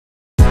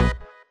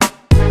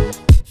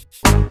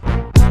Hello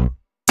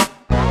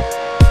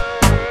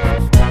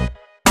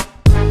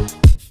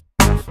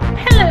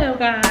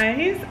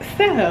guys,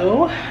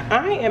 so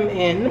I am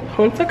in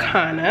Punta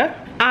Cana.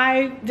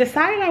 I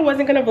decided I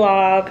wasn't gonna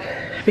vlog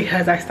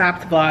because I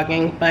stopped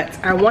vlogging, but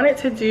I wanted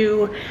to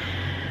do,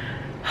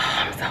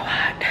 I'm so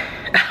hot.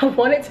 I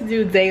wanted to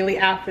do daily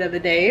outfit of the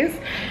days.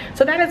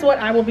 So that is what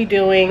I will be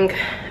doing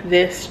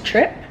this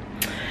trip.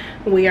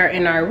 We are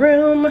in our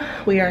room.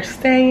 We are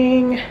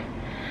staying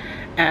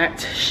at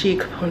Chic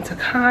Punta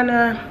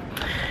Cana.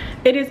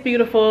 It is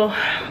beautiful,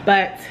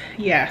 but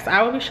yes,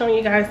 I will be showing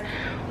you guys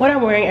what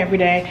I'm wearing every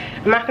day.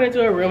 I'm not gonna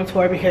do a room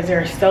tour because there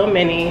are so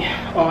many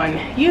on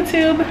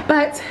YouTube,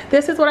 but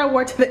this is what I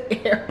wore to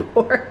the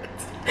airport.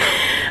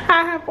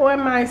 I have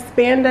on my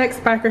spandex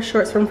biker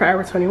shorts from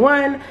Forever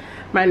 21,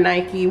 my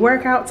Nike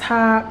workout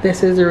top.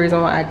 This is the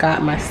reason why I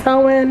got my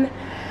sewing.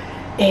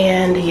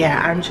 And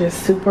yeah, I'm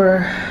just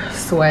super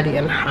sweaty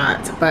and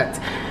hot, but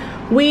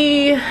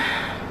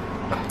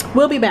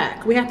we'll be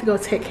back. We have to go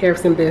take care of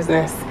some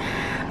business.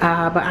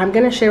 But I'm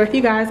gonna share with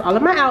you guys all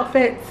of my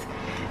outfits,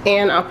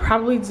 and I'll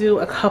probably do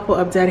a couple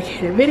of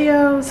dedicated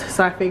videos.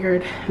 So I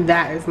figured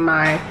that is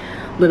my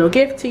little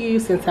gift to you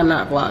since I'm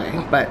not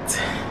vlogging. But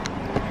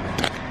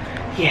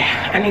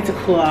yeah, I need to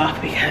cool off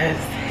because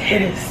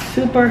it is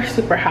super,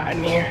 super hot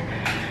in here.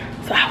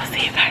 So I will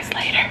see you guys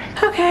later.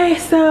 Okay,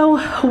 so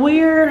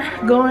we're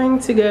going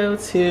to go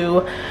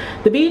to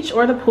the beach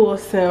or the pool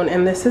soon,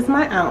 and this is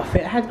my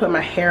outfit. I had to put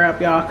my hair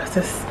up, y'all,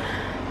 because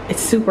it's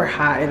super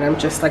hot and I'm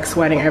just like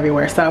sweating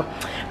everywhere. So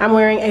I'm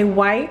wearing a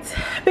white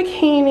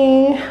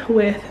bikini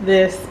with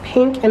this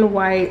pink and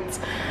white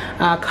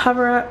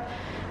cover up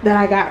that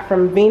I got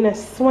from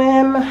Venus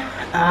Swim.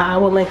 I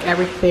will link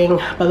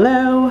everything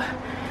below.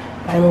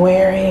 I'm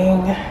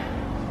wearing,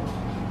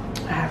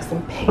 I have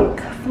some pink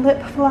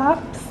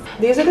flip-flops.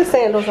 These are the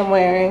sandals I'm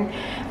wearing.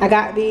 I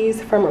got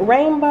these from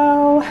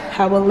Rainbow.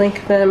 I will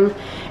link them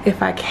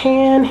if I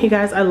can. You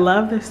guys, I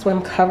love this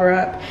swim cover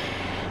up.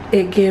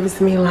 It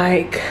gives me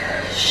like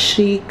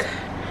chic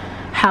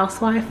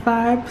housewife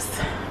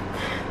vibes.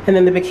 And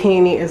then the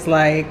bikini is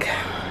like,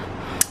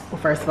 well,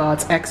 first of all,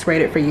 it's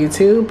X-rated for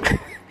YouTube.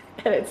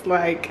 And it's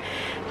like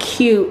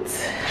cute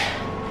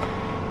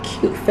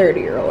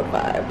 30-year-old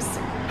vibes.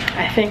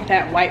 I think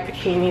that white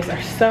bikinis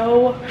are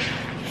so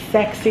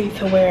sexy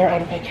to wear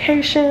on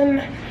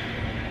vacation.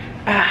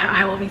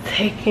 I will be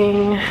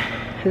taking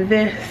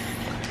this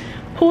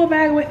pool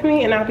bag with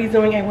me, and I'll be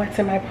doing a what's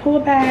in my pool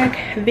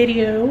bag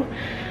video.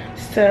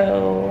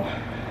 So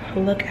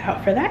look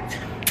out for that.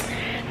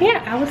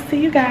 Yeah, I will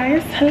see you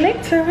guys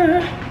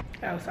later.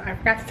 Oh, so I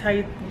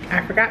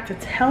forgot to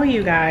tell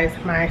you guys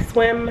my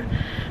swim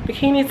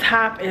bikini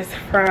top is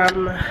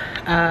from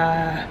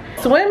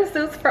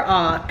Swimsuits For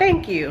All.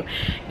 Thank you.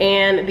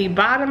 And the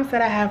bottoms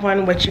that I have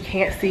on, which you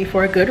can't see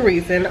for a good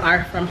reason,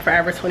 are from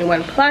Forever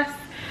 21 Plus.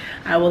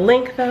 I will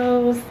link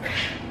those.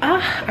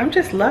 I'm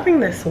just loving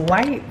this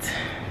white.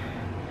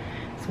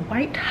 It's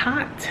white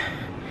hot.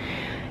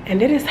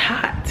 And it is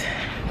hot.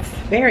 It's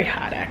very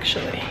hot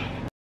actually.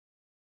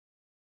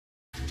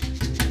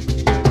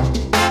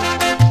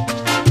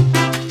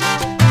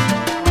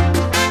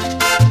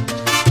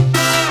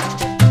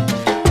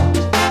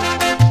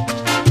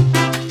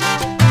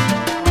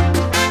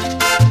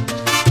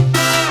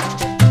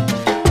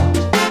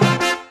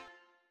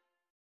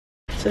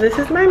 So this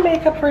is my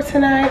makeup for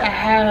tonight. I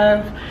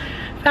have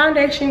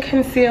foundation,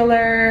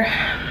 concealer.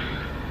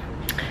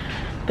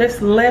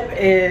 This lip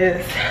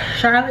is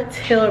Charlotte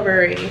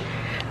Tilbury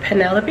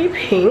Penelope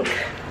Pink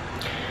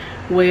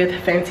with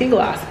Fenty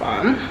Gloss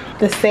Bomb.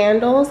 The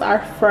sandals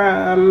are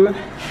from,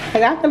 I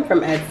got them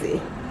from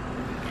Etsy.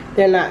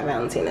 They're not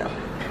Valentino.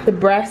 The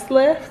breast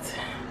lift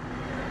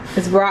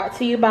is brought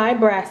to you by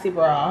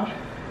Brassybra.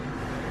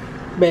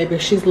 Baby,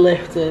 she's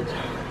lifted.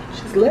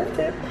 She's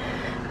lifted.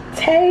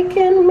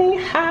 Taking me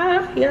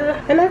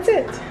higher, and that's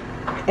it.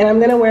 And I'm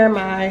gonna wear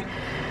my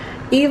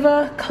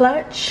Eva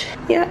clutch,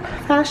 yep,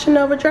 Fashion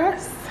Nova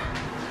dress.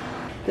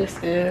 This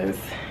is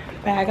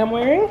the bag I'm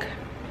wearing.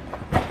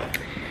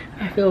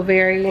 I feel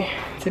very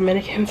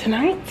Dominican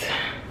tonight.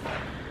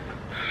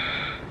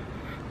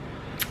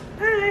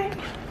 Bye.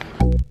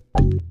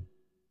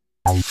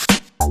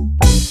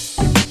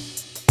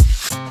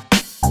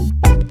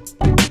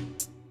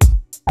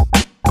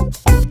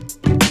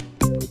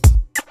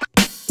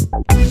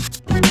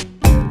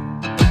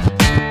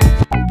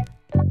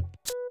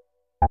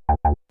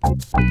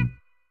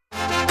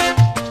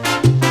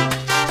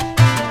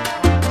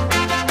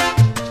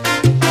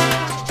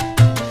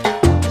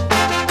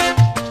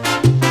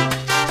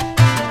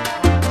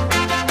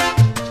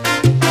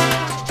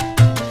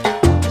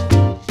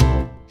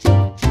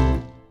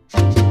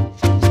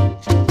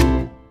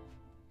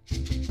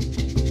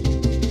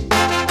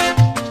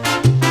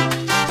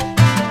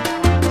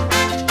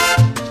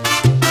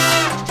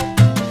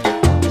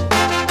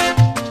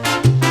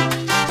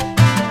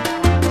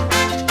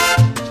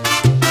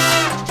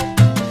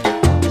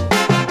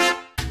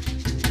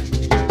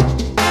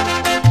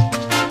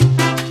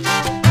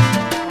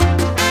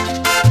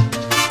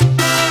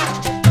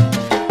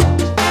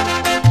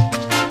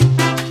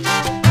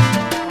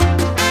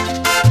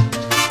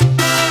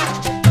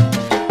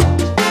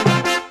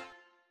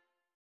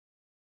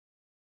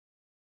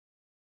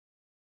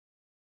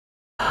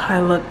 I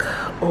look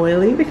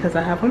oily because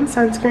I have on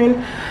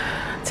sunscreen.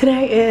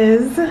 Today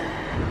is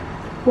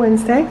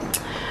Wednesday.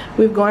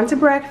 We've gone to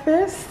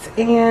breakfast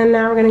and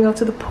now we're gonna go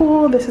to the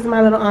pool. This is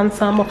my little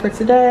ensemble for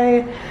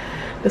today.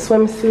 The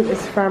swimsuit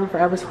is from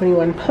Forever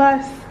 21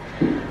 Plus.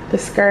 The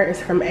skirt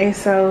is from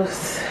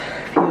Asos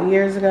a few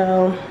years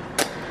ago.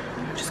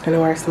 I'm just gonna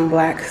wear some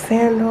black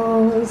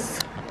sandals.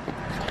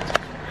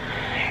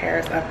 Hair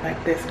is up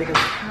like this because it's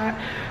hot.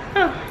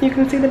 Oh, you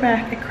can see the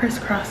back, it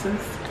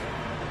crisscrosses.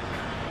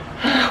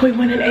 We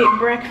went and ate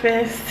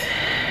breakfast,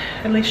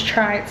 at least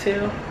tried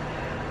to.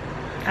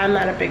 I'm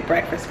not a big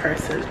breakfast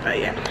person, but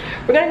yeah.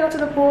 We're gonna go to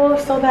the pool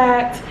so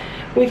that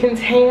we can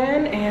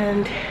tan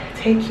and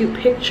take cute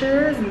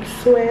pictures and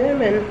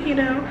swim and, you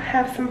know,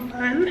 have some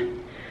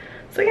fun.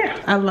 So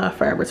yeah, I love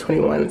Forever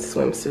 21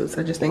 swimsuits.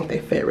 I just think they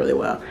fit really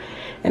well.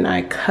 And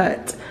I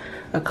cut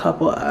a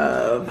couple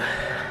of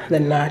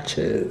the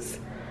notches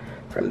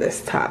from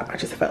this top. I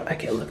just felt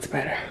like it looked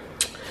better.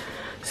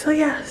 So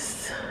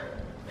yes,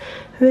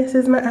 this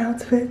is my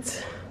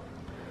outfit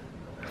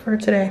for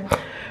today.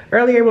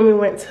 Earlier when we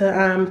went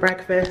to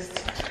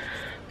breakfast,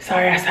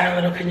 sorry I sound a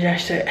little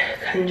congested.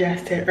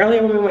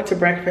 Earlier when we went to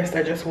breakfast,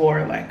 I just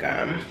wore like,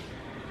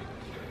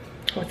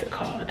 what's it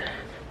called?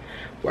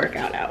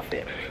 Workout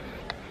outfit.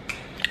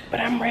 But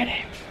I'm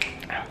ready,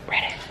 I'm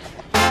ready.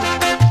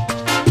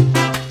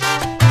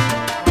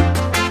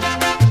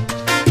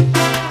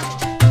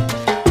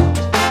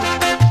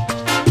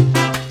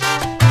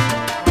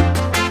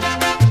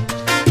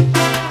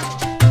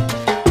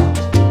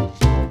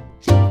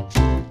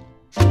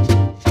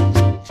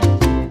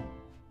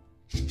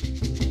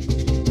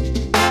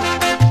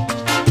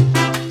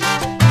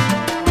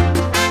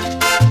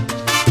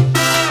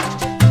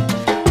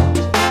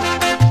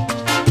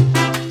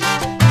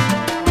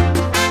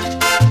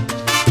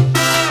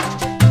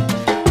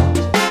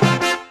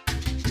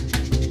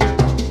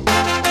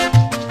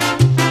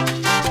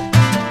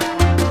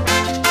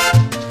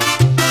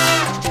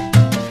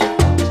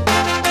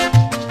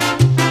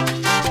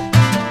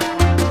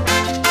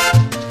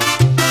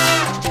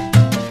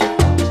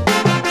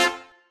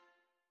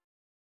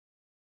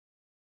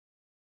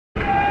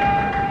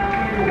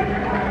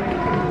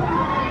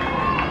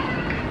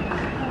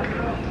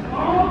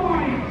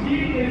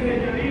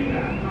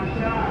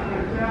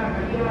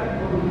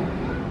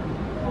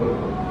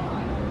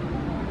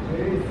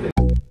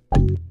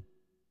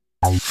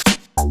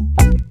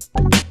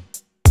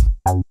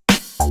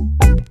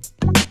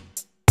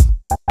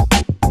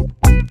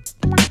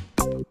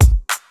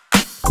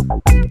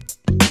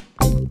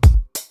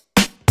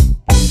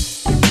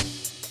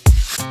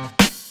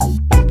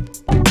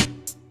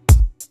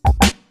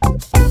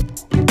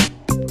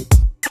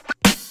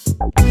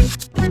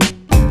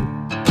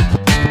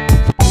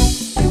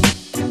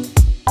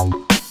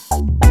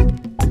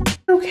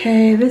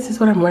 Okay, this is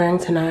what I'm wearing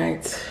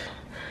tonight.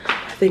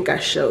 I think I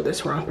showed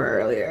this romper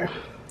earlier.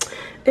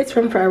 It's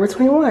from Forever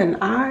 21.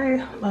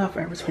 I love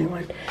Forever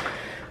 21.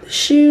 The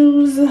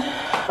shoes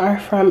are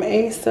from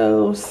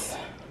Asos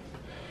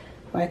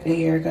like a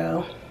year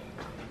ago.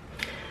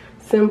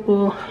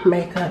 Simple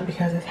makeup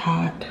because it's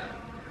hot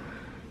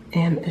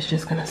and it's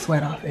just gonna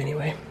sweat off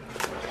anyway.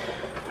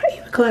 My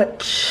Eva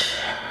clutch.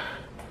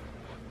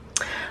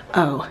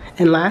 Oh,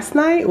 and last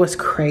night was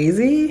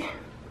crazy.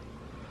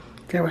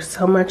 There was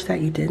so much that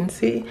you didn't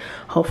see.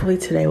 Hopefully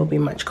today will be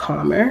much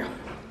calmer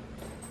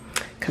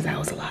because that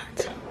was a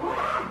lot.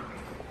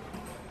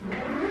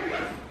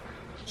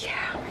 Yeah.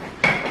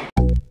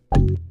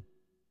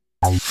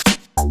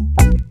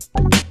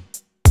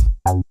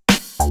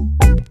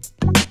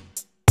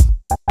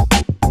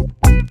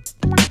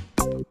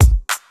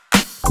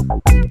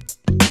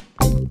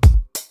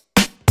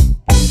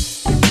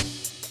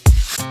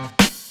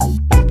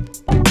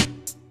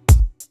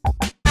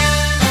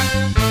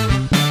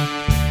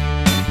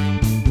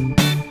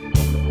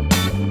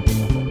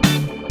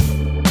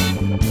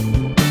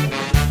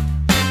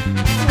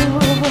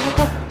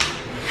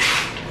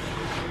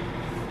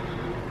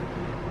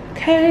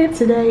 Okay,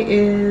 today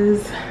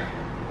is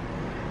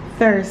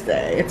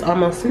Thursday. It's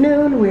almost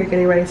noon. We're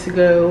getting ready to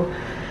go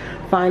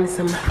find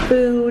some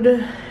food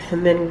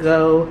and then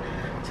go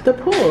to the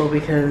pool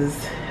because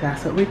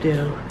that's what we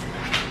do.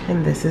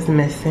 And this is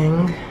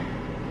missing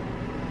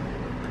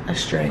a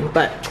string.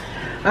 But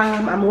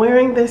I'm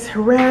wearing this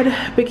red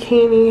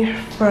bikini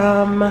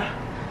from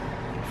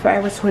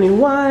Forever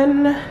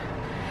 21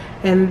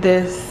 and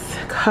this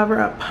Cover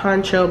Up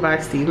poncho by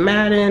Steve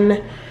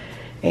Madden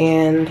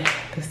and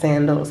the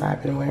sandals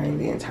I've been wearing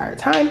the entire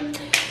time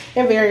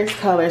in various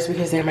colors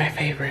because they're my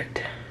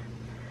favorite.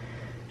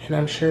 And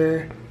I'm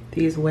sure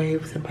these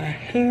waves in my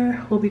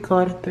hair will be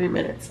gone in 3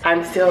 minutes.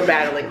 I'm still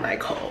battling my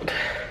cold.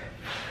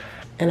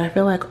 And I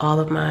feel like all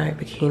of my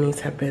bikinis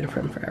have been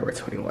from Forever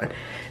 21.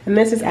 And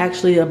this is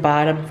actually a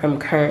bottom from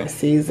current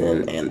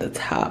season and the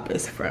top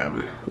is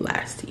from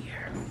last year.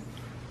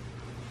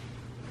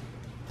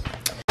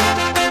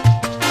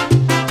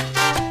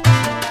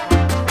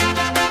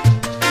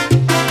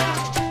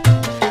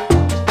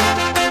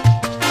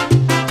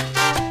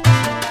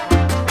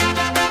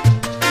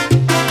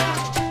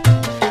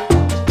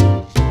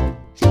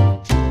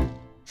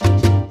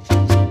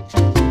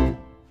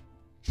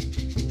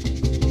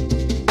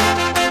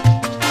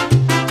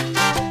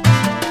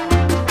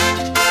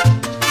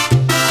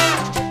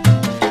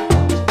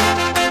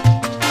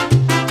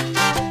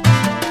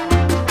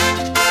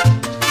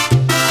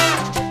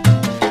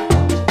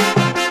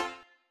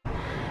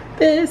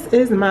 This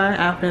is my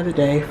outfit of the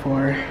day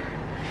for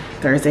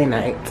Thursday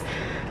night.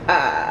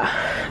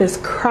 This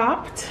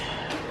cropped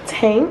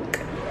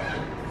tank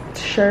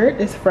shirt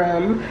is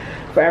from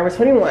Forever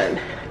 21.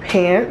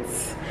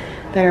 Pants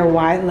that are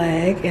wide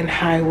leg and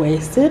high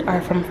waisted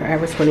are from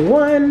Forever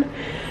 21.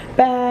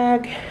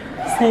 Bag,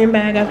 same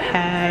bag I've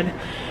had,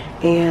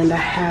 and I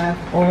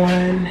have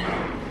on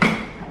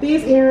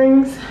these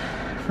earrings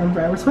from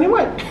Forever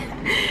 21.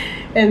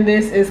 And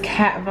this is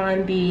Kat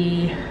Von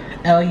D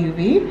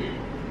LUV.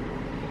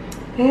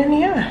 And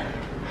yeah,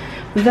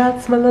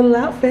 that's my little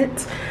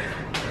outfit.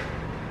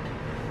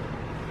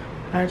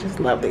 I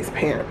just love these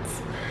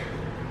pants.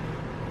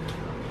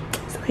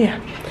 So yeah,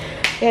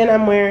 and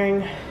I'm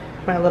wearing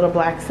my little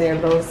black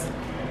sandals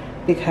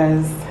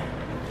because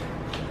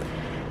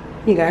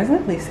you guys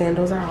know these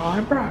sandals are all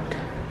I brought.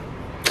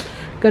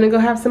 Gonna go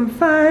have some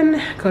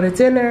fun, go to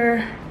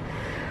dinner,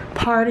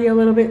 party a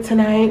little bit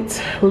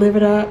tonight, live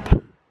it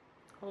up,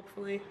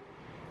 hopefully.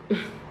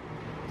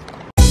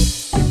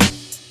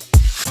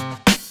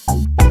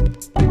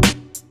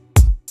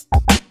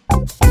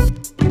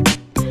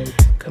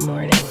 Good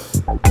morning.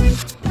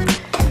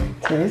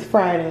 Today's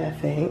Friday, I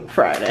think.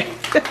 Friday.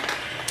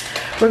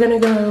 We're gonna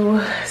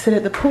go sit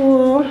at the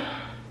pool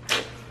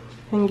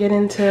and get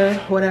into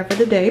whatever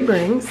the day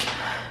brings.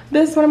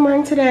 This is what I'm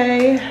wearing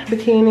today.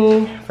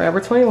 Bikini,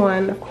 Forever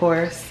 21, of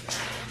course.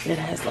 It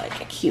has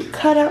like cute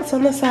cutouts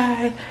on the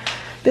side.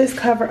 This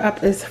cover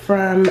up is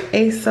from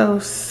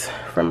Asos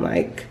from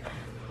like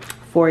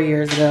 4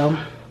 years ago.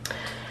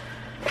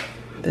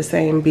 The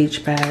same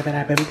beach bag that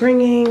I've been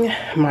bringing.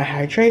 My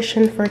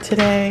hydration for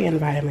today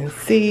and vitamin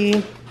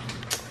C.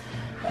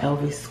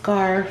 LV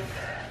scarf.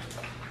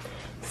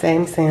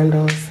 Same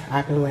sandals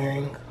I've been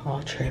wearing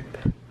all trip.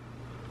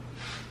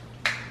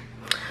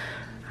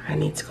 I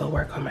need to go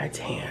work on my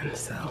tan,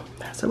 so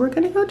that's what we're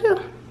gonna go do.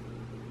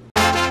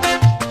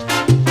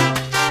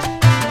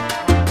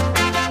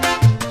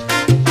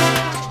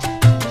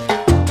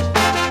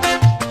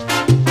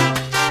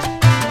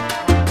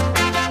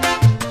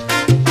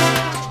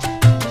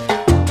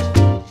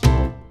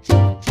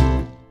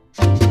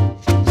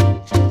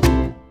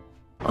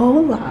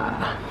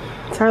 Hola.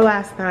 It's our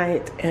last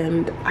night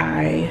and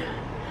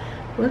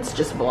let's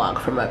just vlog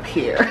from up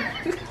here.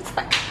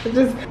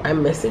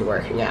 I'm missing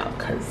working out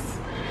because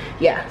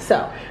yeah,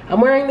 so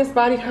I'm wearing this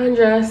bodycon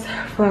dress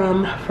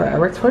from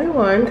Forever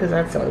 21 because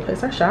that's the only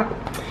place I shop.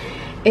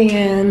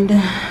 And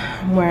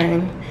I'm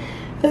wearing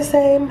the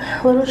same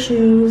little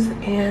shoes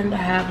and I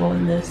have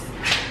on this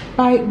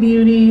Bite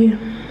Beauty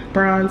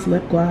bronze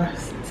lip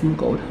gloss and some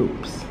gold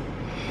hoops.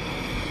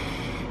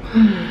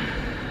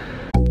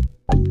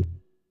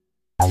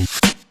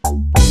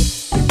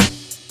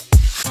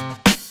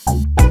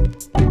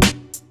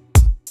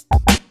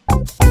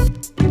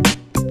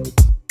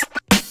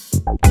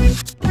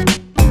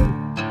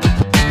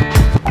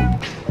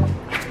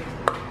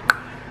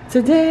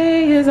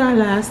 Today is our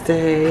last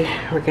day.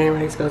 We're getting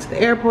ready to go to the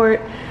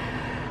airport.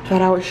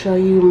 Thought I would show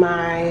you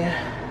my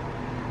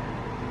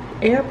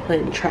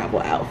airplane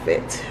travel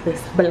outfit.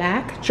 This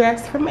black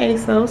dress from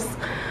Asos.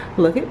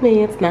 Look at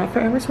me, it's not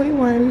Forever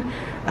 21.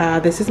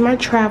 This is my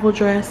travel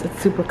dress. It's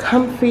super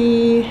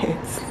comfy,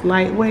 it's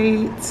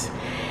lightweight,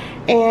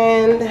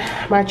 and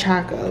my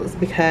chacos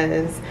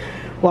because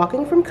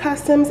walking from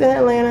customs in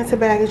Atlanta to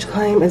baggage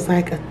claim is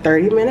like a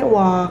 30-minute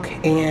walk,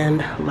 and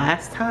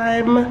last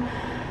time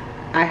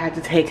I had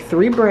to take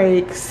 3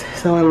 breaks,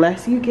 so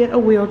unless you get a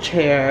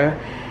wheelchair,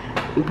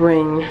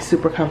 bring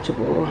super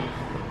comfortable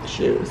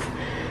shoes.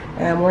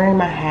 And I'm wearing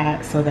my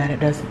hat so that it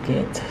doesn't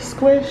get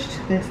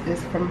squished. This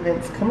is from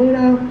Vince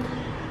Camuto.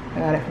 I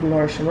got it from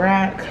Nourish and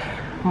Rack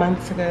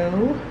months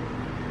ago.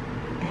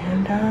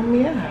 And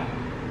yeah.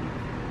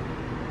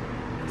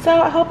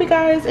 So I hope you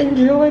guys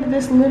enjoyed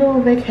this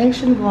little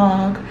vacation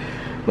vlog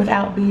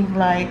without being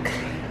like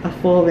a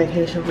full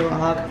vacation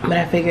vlog. But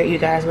I figured you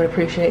guys would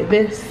appreciate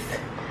this.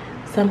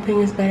 Something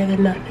is better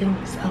than nothing,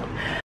 so.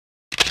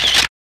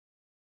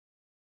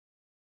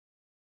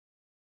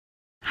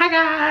 Hi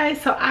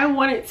guys, so I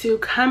wanted to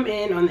come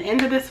in on the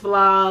end of this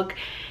vlog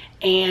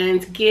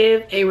and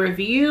give a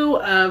review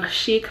of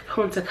Chic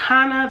Punta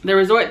Cana, the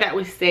resort that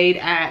we stayed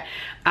at.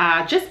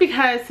 Just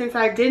because since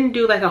I didn't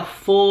do like a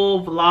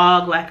full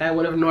vlog like I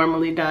would have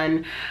normally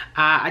done,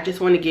 I just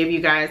want to give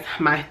you guys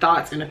my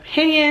thoughts and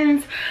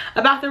opinions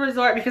about the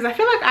resort because I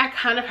feel like I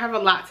kind of have a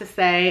lot to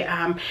say.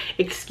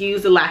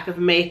 Excuse the lack of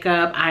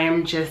makeup. I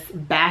am just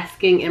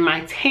basking in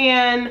my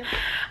tan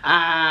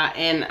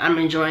and I'm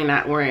enjoying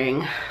not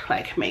wearing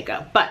like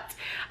makeup. But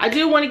I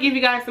do want to give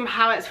you guys some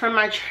highlights from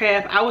my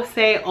trip. I would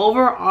say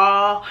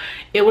overall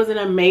it was an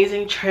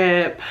amazing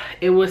trip.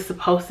 It was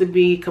supposed to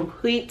be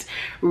complete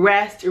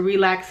rest,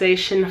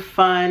 relaxation,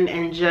 fun,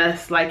 and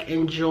just like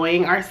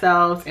enjoying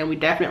ourselves, and we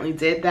definitely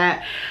did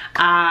that.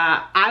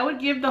 I would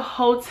give the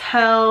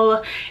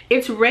hotel,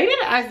 it's rated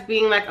as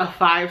being like a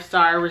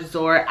 5-star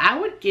resort. I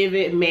would give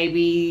it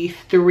maybe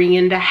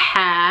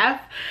 3.5.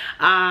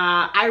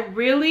 I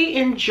really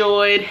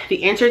enjoyed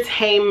the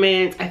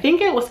entertainment. I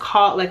think it was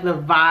called like the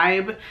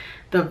Vibe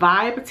the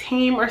Vibe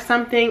team or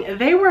something.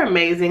 They were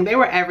amazing. They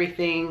were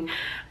everything.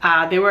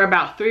 There were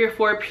about 3 or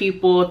 4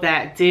 people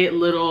that did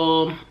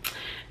little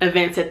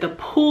events at the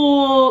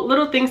pool,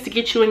 little things to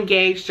get you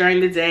engaged during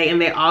the day,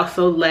 and they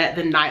also led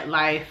the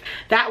nightlife.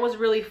 That was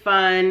really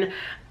fun.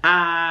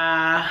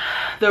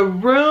 The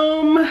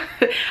room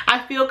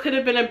I feel could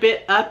have been a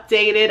bit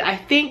updated. I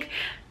think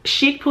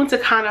Chic Punta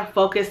Cana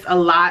focused a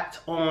lot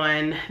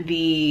on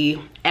the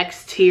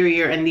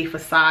exterior and the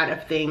facade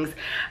of things.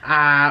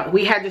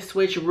 We had to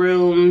switch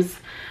rooms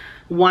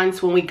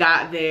once when we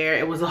got there.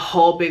 It was a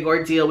whole big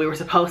ordeal. We were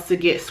supposed to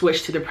get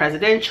switched to the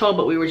presidential,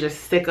 but we were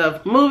just sick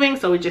of moving,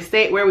 so we just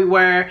stayed where we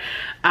were.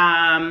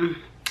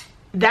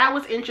 That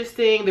was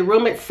interesting. The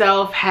room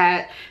itself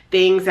had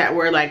things that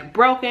were like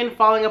broken,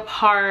 falling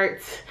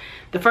apart.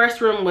 The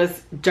first room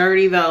was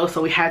dirty though,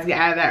 so we had to get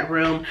out of that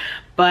room.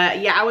 But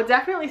yeah, I would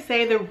definitely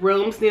say the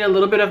rooms need a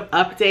little bit of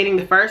updating.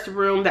 The first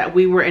room that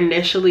we were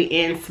initially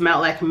in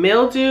smelled like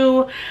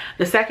mildew.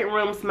 The second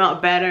room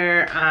smelled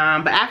better.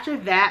 But after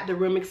that, the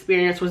room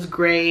experience was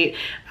great.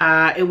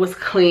 It was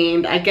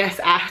cleaned. I guess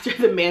after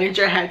the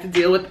manager had to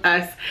deal with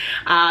us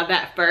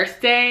that first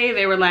day,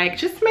 they were like,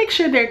 just make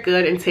sure they're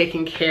good and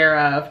taken care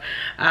of.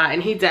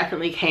 And he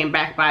definitely came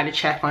back by to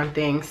check on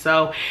things.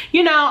 So,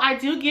 you know, I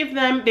do give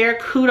them their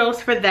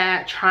kudos for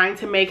that, trying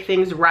to make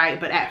things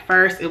right. But at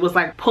first, it was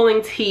like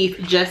pulling teeth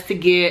just to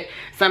get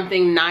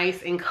something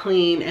nice and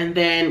clean, and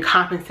then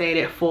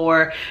compensated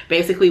for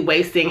basically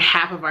wasting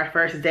half of our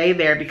first day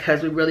there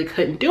because we really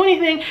couldn't do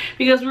anything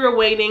because we were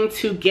waiting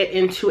to get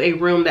into a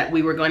room that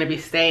we were going to be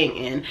staying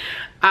in.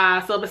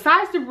 So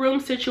besides the room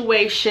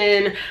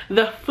situation,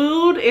 the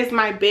food is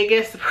my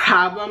biggest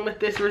problem with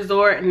this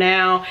resort.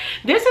 Now,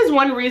 this is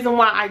one reason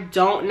why I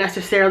don't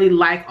necessarily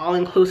like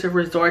all-inclusive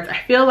resorts. I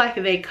feel like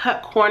they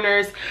cut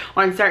corners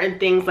on certain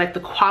things like the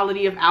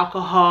quality of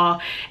alcohol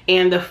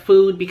and the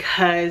food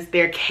because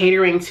they're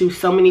catering to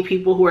so many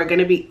people who are going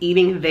to be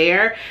eating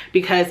there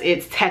because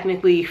it's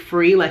technically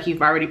free, like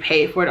you've already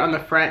paid for it on the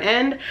front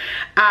end.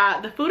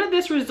 The food at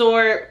this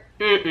resort,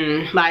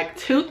 like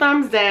 2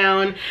 thumbs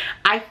down.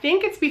 I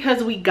think it's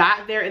because we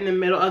got there in the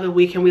middle of the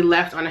week and we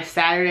left on a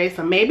Saturday,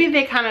 so maybe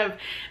they kind of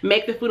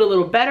make the food a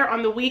little better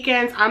on the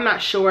weekends. I'm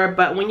not sure,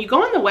 but when you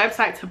go on the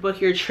website to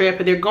book your trip,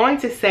 they're going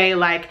to say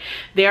like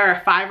there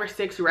are 5 or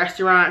 6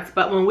 restaurants,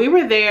 but when we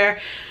were there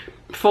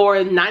for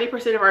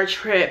 90% of our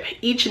trip,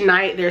 each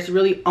night there's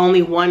really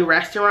only 1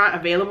 restaurant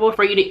available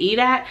for you to eat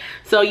at.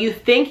 So you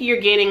think you're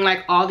getting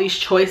like all these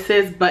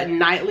choices, but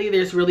nightly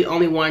there's really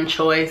only 1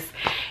 choice.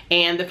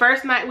 And the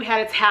first night we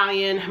had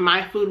Italian.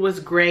 My food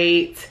was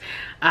great.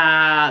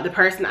 The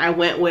person I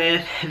went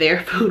with,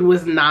 their food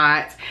was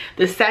not.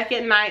 The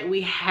second night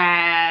we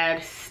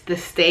had the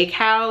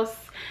steakhouse.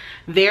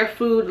 Their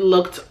food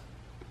looked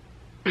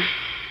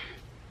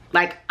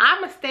like,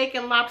 I'm a steak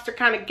and lobster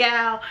kind of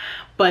gal,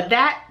 but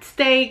that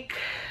steak,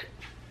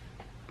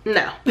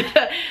 no.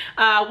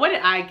 What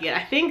did I get?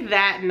 I think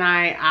that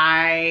night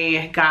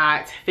I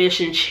got fish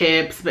and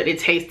chips, but it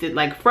tasted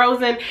like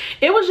frozen.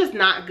 It was just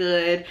not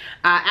good.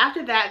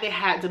 After that, they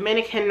had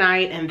Dominican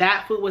night, and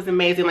that food was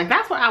amazing. Like,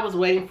 that's what I was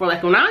waiting for.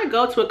 Like, when I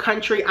go to a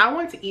country, I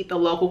want to eat the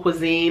local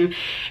cuisine,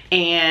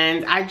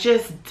 and I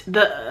just,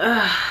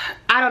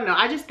 I don't know.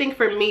 I just think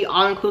for me,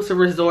 all-inclusive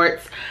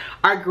resorts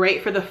are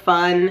great for the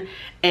fun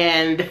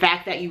and the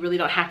fact that you really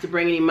don't have to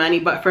bring any money.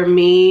 But for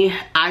me,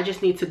 I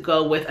just need to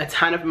go with a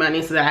ton of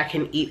money so that I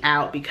can eat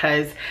out,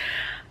 because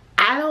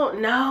I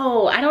don't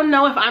know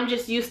if I'm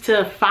just used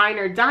to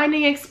finer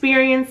dining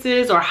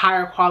experiences or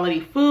higher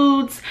quality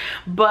foods,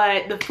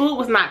 but the food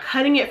was not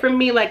cutting it for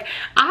me. Like,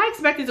 I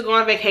expected to go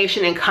on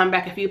vacation and come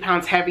back a few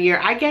pounds heavier.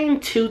 I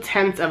gained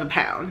 0.2 of a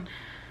pound,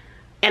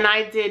 and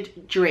I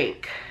did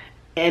drink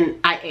and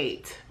I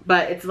ate,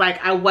 but it's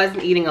like I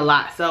wasn't eating a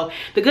lot. So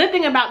the good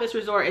thing about this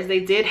resort is they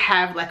did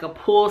have like a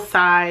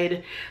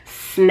poolside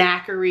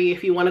snackery,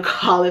 if you want to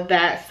call it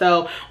that.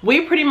 So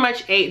we pretty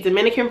much ate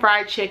Dominican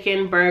fried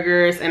chicken,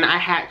 burgers, and I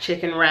had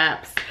chicken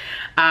wraps.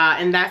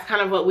 And that's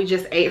kind of what we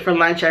just ate for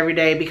lunch every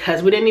day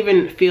because we didn't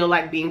even feel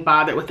like being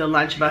bothered with the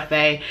lunch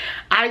buffet.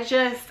 I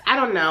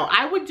don't know.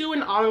 I would do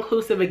an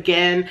all-inclusive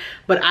again,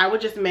 but I would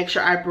just make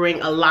sure I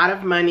bring a lot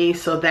of money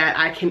so that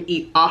I can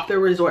eat off the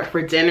resort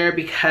for dinner,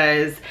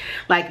 because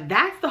like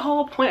that's the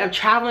whole point of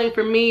traveling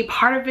for me.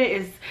 Part of it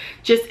is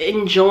just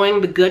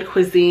enjoying the good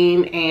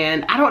cuisine,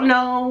 and I don't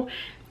know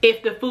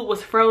if the food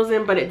was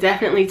frozen, but it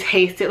definitely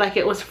tasted like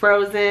it was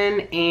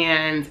frozen,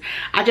 and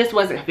I just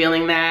wasn't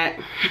feeling that.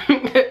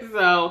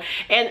 So,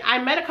 and I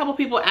met a couple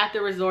people at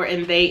the resort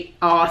and they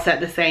all said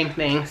the same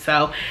thing.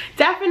 So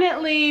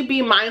definitely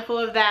be mindful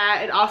of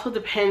that. It also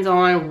depends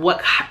on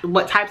what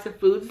types of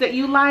foods that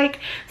you like.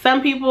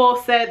 Some people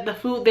said the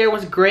food there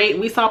was great.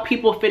 We saw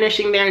people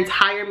finishing their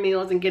entire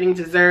meals and getting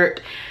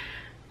dessert.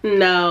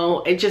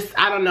 No, it just,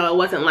 I don't know, it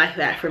wasn't like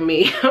that for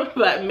me.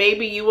 But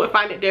maybe you would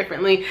find it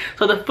differently.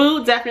 So the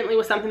food definitely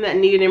was something that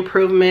needed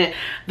improvement.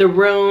 The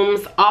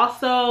rooms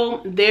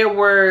also, there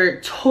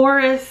were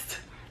tourist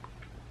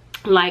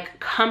like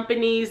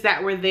companies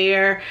that were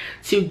there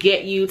to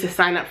get you to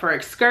sign up for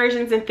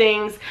excursions and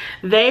things.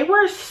 They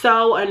were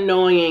so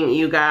annoying,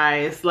 you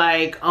guys.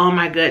 Like, oh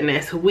my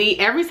goodness.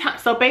 Every time,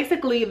 so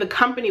basically the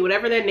company,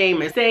 whatever their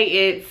name is, say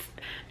it's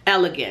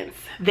Elegance,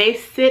 they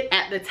sit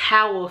at the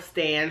towel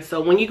stand.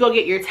 So when you go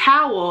get your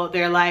towel,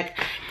 they're like,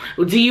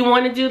 do you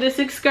want to do this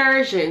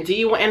excursion? Do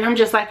you want? And I'm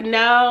just like,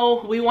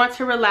 no, we want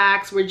to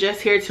relax. We're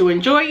just here to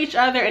enjoy each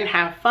other and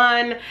have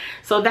fun.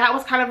 So that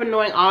was kind of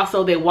annoying.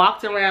 Also, they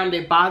walked around,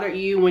 they bothered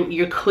you when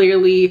you're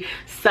clearly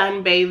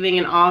sunbathing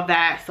and all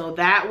that. So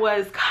that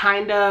was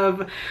kind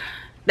of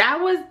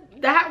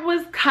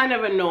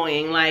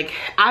annoying. Like,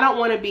 I don't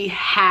want to be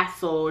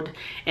hassled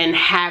and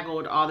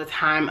haggled all the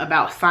time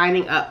about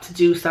signing up to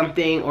do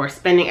something or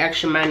spending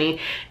extra money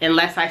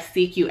unless I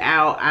seek you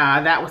out.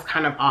 That was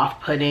kind of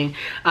off-putting.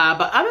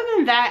 But other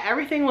than that,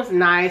 everything was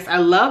nice. I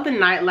love the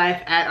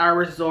nightlife at our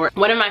resort.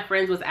 One of my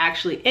friends was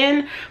actually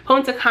in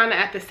Punta Cana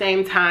at the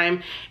same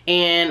time,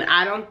 and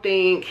I don't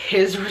think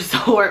his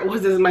resort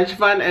was as much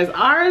fun as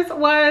ours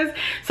was.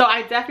 So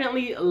I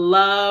definitely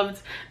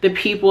loved the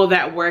people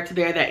that worked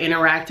there, that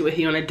interacted with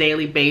you on a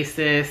daily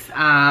basis.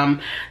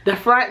 The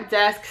front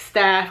desk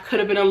staff could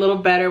have been a little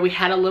better. We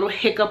had a little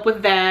hiccup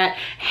with that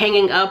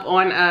hanging up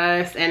on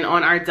us and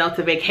on our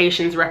Delta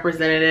Vacations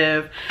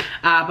representative.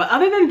 But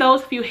other than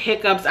those few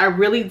hiccups, I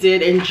really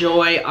did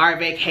enjoy our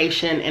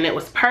vacation, and it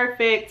was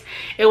perfect.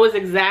 It was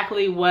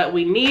exactly what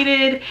we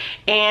needed,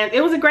 and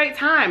it was a great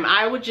time.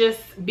 I would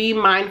just be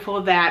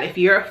mindful that if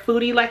you're a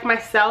foodie like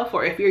myself,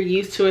 or if you're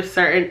used to a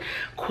certain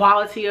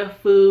quality of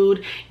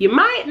food, you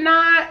might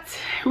not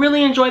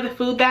really enjoy the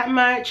food that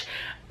much.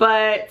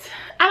 But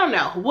I don't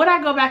know, would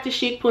I go back to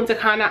Chic Punta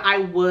Cana? I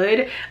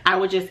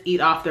would just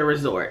eat off the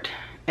resort.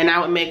 And I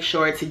would make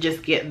sure to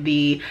just get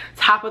the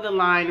top of the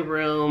line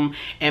room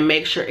and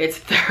make sure it's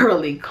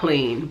thoroughly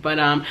clean. But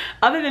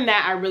other than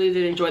that, I really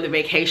did enjoy the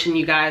vacation,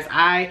 you guys.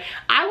 I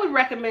would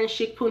recommend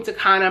Chic Punta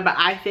Cana, but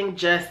I think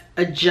just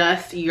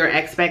adjust your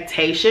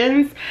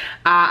expectations.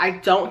 I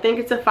don't think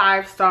it's a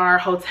 5-star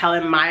hotel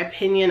in my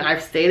opinion.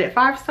 I've stayed at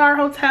 5-star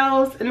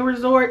hotels and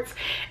resorts,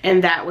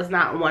 and that was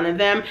not one of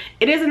them.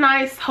 It is a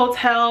nice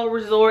hotel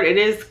resort. It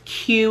is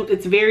cute.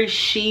 It's very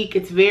chic.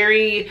 It's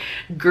very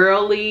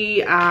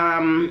girly.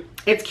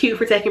 It's cute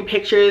for taking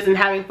pictures and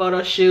having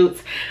photo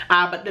shoots,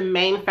 but the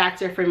main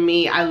factor for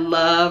me, I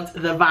loved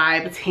the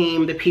vibe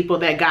team, the people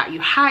that got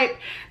you hype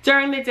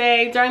during the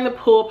day, during the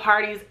pool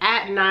parties,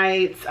 at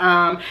night.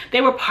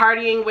 They were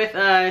partying with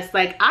us.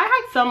 Like, I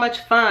had so much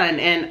fun,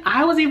 and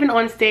I was even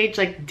on stage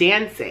like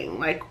dancing.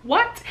 Like,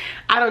 what?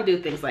 I don't do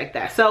things like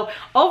that. So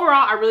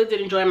overall, I really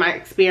did enjoy my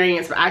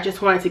experience, but I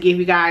just wanted to give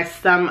you guys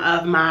some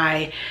of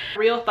my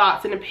real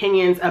thoughts and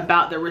opinions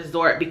about the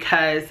resort,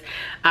 because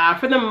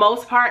for the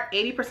most part,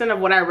 80% of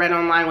what I read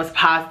online was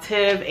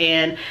positive,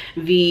 and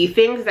the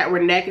things that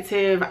were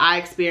negative, I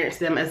experienced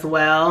them as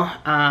well.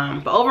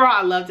 But overall,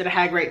 I loved it. I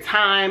had a great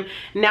time.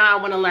 Now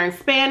I want to learn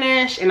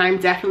Spanish, and I'm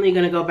definitely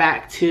going to go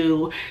back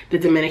to the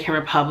Dominican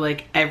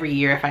Republic every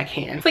year if I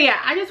can. So yeah,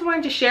 I just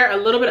wanted to share a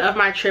little bit of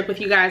my trip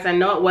with you guys. I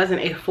know it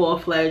wasn't a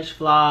full-fledged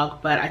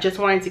vlog, but I just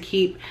wanted to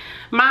keep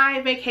my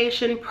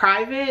vacation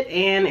private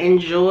and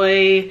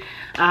enjoy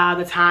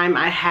the time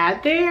I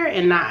had there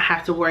and not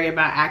have to worry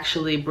about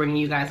actually bringing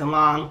you guys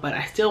along. But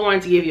I still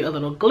wanted to give you a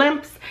little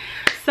glimpse.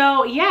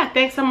 So yeah,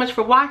 thanks so much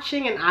for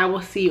watching, and I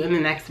will see you in the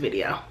next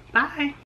video. Bye.